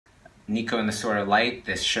Niko and the Sword of Light,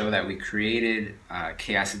 this show that we created,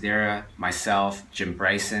 Chaos Adera, myself, Jim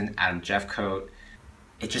Bryson, Adam Jeffcoat,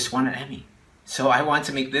 it just won an Emmy. So I want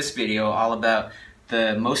to make this video all about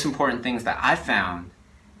the most important things that I found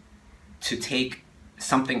to take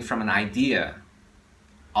something from an idea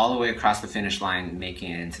all the way across the finish line and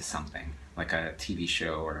making it into something like a TV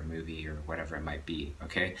show or a movie or whatever it might be,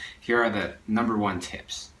 okay? Here are the #1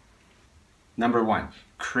 tips. Number 1,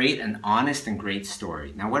 create an honest and great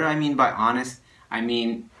story. Now, what do I mean by honest? I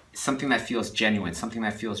mean something that feels genuine, something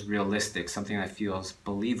that feels realistic, something that feels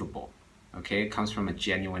believable, okay? It comes from a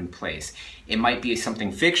genuine place. It might be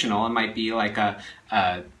something fictional. It might be like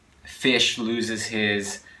a fish loses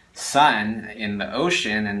his son in the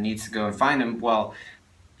ocean and needs to go and find him. Well,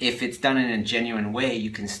 if it's done in a genuine way,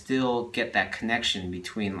 you can still get that connection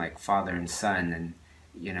between like father and son, and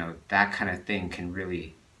you know, that kind of thing can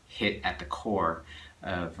really hit at the core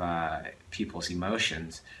of people's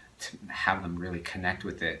emotions to have them really connect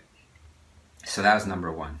with it. So that was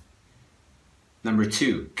 #1. Number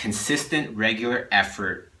 2, consistent regular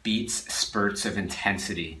effort beats spurts of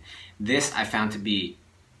intensity. This I found to be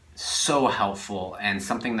so helpful and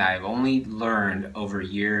something that I've only learned over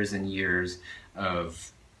years and years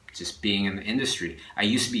of just being in the industry. I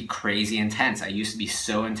used to be crazy intense. I used to be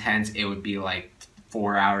so intense it would be like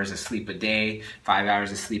 4 hours of sleep a day, 5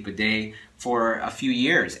 hours of sleep a day for a few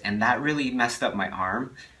years, and that really messed up my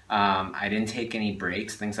arm. I didn't take any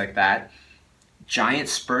breaks, things like that. Giant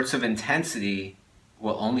spurts of intensity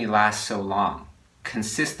will only last so long.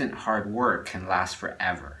 Consistent hard work can last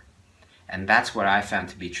forever. And that's what I found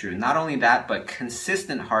to be true. Not only that, but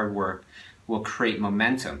consistent hard work will create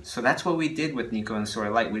momentum. So that's what we did with Niko and the Sword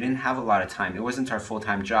of Light. We didn't have a lot of time. It wasn't our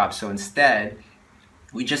full-time job. So instead,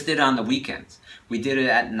 we just did it on the weekends. We did it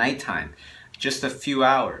at nighttime, just a few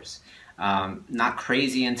hours, not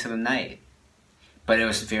crazy into the night. But it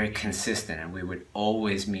was very consistent, and we would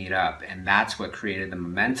always meet up. And that's what created the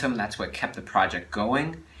momentum. That's what kept the project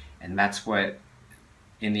going. And that's what,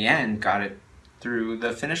 in the end, got it through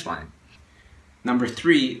the finish line. Number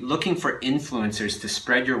 3, looking for influencers to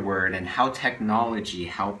spread your word and how technology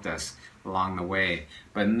helped us along the way.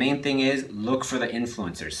 But the main thing is look for the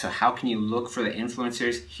influencers. So how can you look for the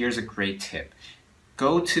influencers? Here's a great tip.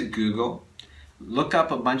 Go to Google, look up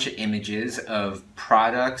a bunch of images of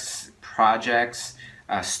products, projects,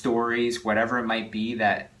 stories, whatever it might be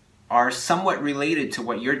that are somewhat related to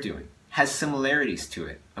what you're doing, has similarities to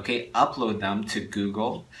it, okay? Upload them to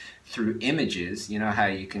Google through images. You know how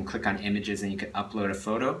you can click on images and you can upload a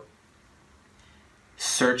photo?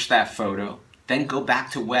 Search that photo, then go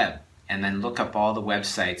back to web and then look up all the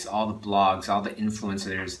websites, all the blogs, all the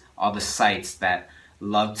influencers, all the sites that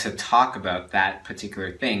love to talk about that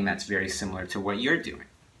particular thing that's very similar to what you're doing.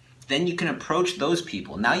 Then you can approach those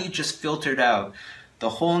people. Now you just filtered out the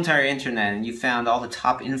whole entire internet and you found all the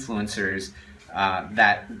top influencers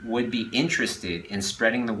that would be interested in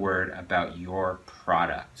spreading the word about your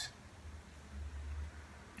product.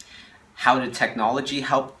 How did technology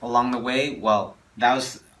help along the way? Well, that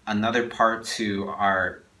was another part to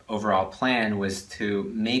our overall plan, was to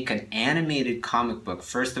make an animated comic book,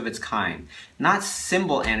 first of its kind. Not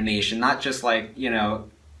symbol animation, not just like, you know,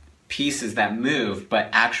 pieces that move, but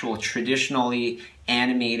actual traditionally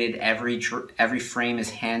animated, every frame is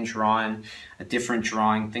hand drawn, a different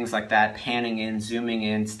drawing, things like that, panning in, zooming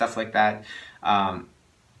in, stuff like that.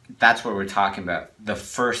 That's what we're talking about. The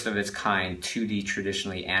first of its kind, 2D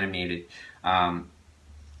traditionally animated. And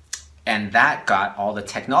that got all the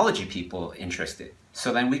technology people interested.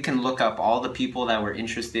 So then we can look up all the people that were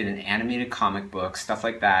interested in animated comic books, stuff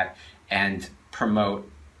like that, and promote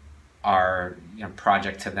our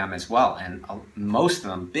project to them as well. And most of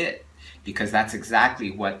them bit, because that's exactly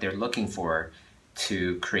what they're looking for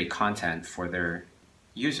to create content for their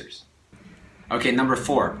users. Okay, number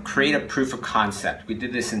 4, create a proof of concept. We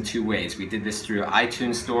did this in 2 ways. We did this through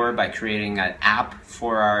iTunes Store by creating an app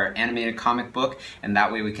for our animated comic book, and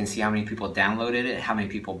that way we can see how many people downloaded it, how many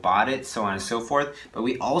people bought it, so on and so forth. But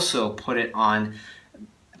we also put it on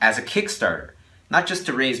as a Kickstarter, not just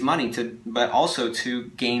to raise money, but also to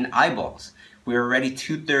gain eyeballs. We were already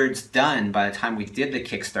 2/3 done by the time we did the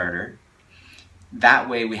Kickstarter. That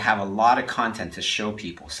way we have a lot of content to show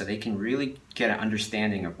people so they can really get an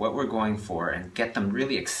understanding of what we're going for and get them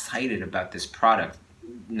really excited about this product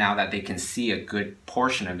now that they can see a good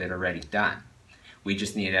portion of it already done. We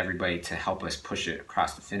just needed everybody to help us push it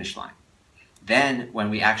across the finish line. Then when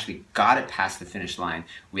we actually got it past the finish line,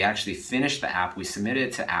 we actually finished the app, we submitted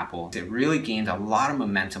it to Apple. It really gained a lot of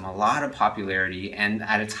momentum, a lot of popularity, and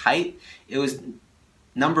at its height, it was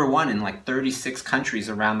 #1 in like 36 countries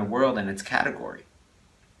around the world in its category.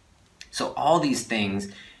 So all these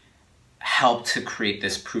things helped to create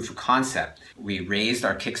this proof of concept. We raised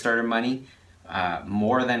our Kickstarter money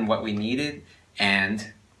more than what we needed,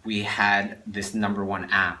 and we had this #1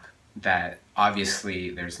 app that obviously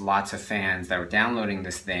there's lots of fans that were downloading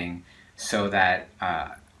this thing, so that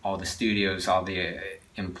all the studios, all the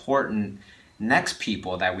important next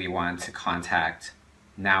people that we want to contact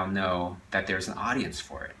now know that there's an audience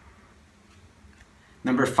for it.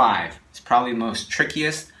 #5, it's probably the most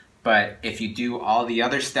trickiest, but if you do all the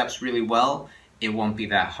other steps really well, it won't be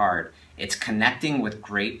that hard. It's connecting with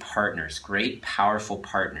great partners, great powerful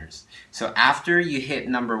partners. So after you hit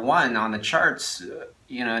 #1 on the charts,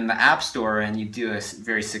 you know, in the App Store, and you do a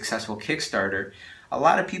very successful Kickstarter, a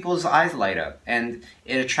lot of people's eyes light up and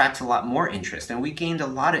it attracts a lot more interest. And we gained a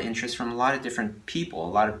lot of interest from a lot of different people, a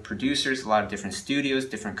lot of producers, a lot of different studios,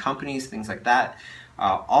 different companies, things like that,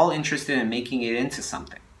 all interested in making it into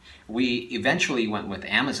something. We eventually went with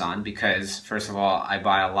Amazon because, first of all, I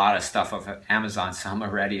buy a lot of stuff off of Amazon, so I'm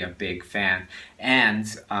already a big fan. And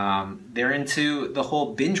they're into the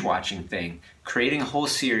whole binge watching thing, creating a whole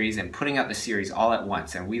series and putting out the series all at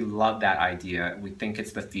once. And we love that idea. We think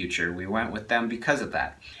it's the future. We went with them because of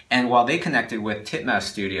that. And while they connected with Titmouse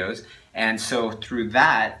Studios, and so through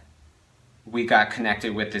that, we got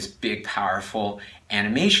connected with this big, powerful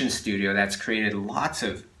animation studio that's created lots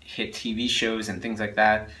of hit TV shows and things like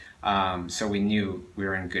that. So we knew we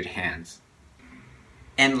were in good hands.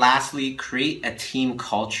 And lastly, create a team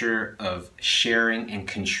culture of sharing and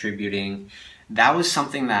contributing. That was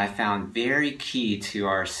something that I found very key to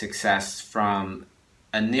our success, from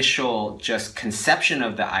initial just conception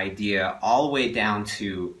of the idea all the way down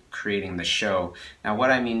to creating the show. Now,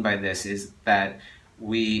 what I mean by this is that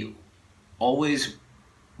we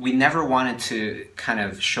never wanted to kind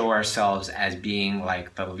of show ourselves as being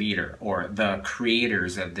like the leader or the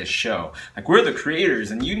creators of this show. Like, we're the creators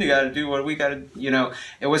and you gotta do what we gotta, you know.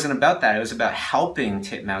 It wasn't about that. It was about helping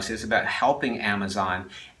Titmouse. It was about helping Amazon,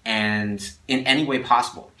 and in any way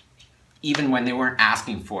possible. Even when they weren't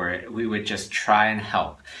asking for it, we would just try and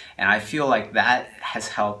help. And I feel like that has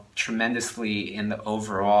helped tremendously in the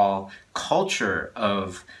overall culture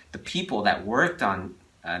of the people that worked on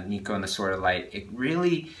Niko and the Sword of Light. It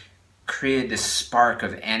really created this spark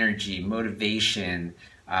of energy, motivation,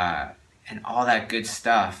 and all that good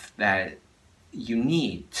stuff that you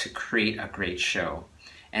need to create a great show.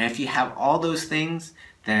 And if you have all those things,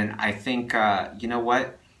 then I think, you know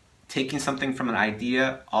what? Taking something from an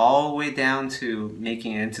idea all the way down to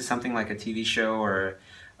making it into something like a TV show or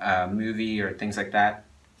a movie or things like that,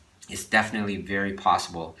 it's definitely very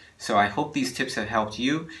possible. So I hope these tips have helped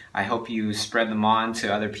you. I hope you spread them on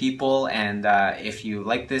to other people. And if you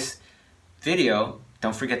like this video,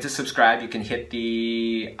 don't forget to subscribe. You can hit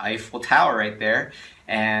the Eiffel Tower right there,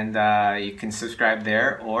 and you can subscribe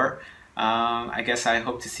there. Or I guess I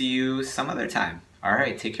hope to see you some other time. All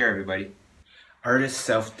right, take care, everybody. Artist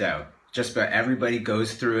self-doubt. Just about everybody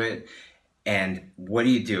goes through it. And what do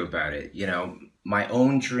you do about it? You know, my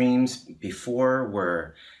own dreams before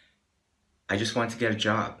were, I just wanted to get a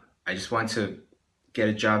job. I just wanted to get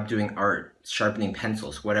a job doing art, sharpening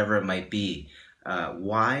pencils, whatever it might be.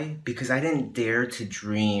 Why? Because I didn't dare to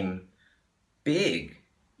dream big.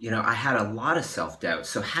 You know, I had a lot of self-doubt.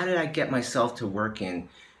 So how did I get myself to work in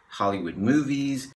Hollywood movies,